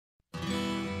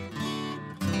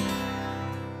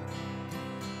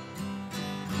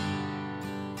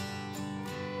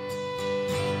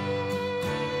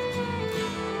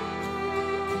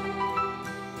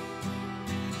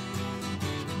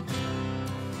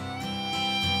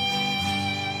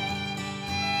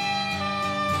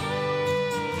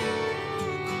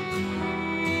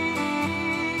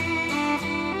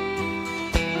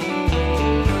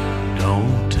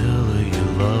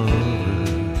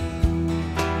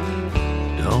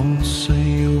Don't say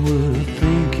you were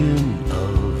thinking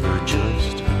of her,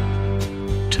 just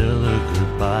tell her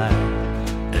goodbye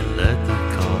and let the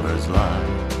cards lie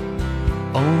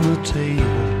on the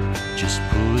table. Just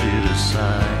put it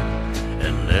aside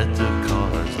and let the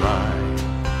cards lie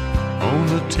on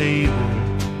the table.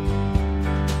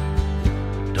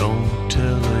 Don't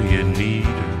tell her you need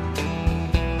her.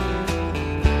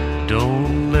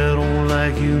 Don't let on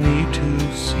like you need to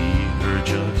see her.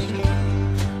 Just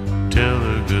tell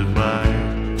her goodbye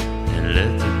and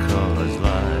let the cards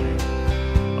lie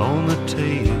on the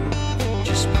table.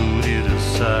 Just put it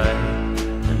aside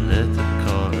and let the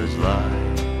cards lie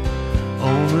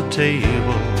on the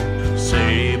table.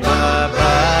 Say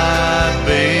bye-bye,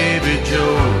 baby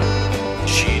Joe.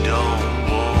 She don't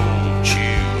want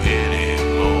you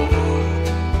anymore.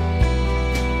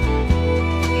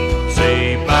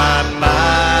 Say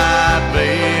bye-bye,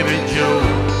 baby Joe.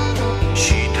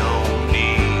 She don't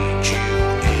need you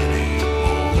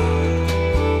anymore.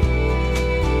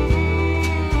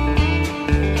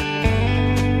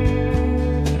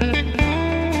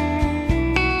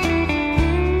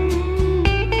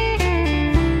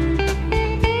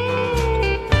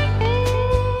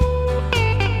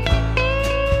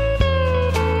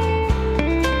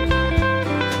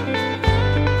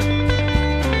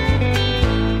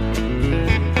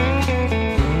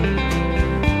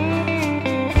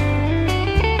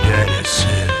 Daddy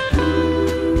said,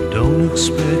 don't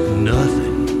expect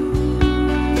nothing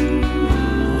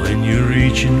when you're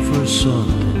reaching for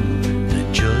something that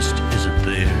just isn't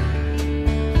there.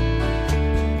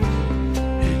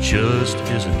 It just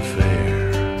isn't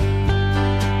fair.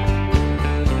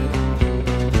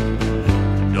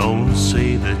 Don't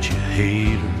say that you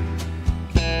hate her.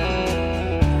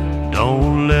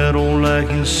 Don't let on like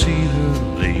you see her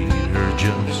later.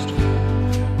 Just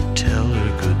tell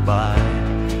her goodbye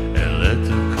and let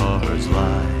the cards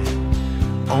lie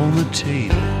on the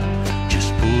table.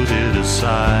 Just put it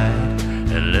aside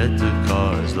and let the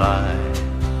cards lie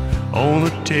on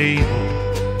the table.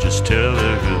 Just tell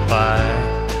her goodbye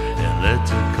and let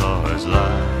the cards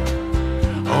lie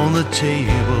on the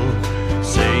table.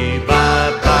 Say bye.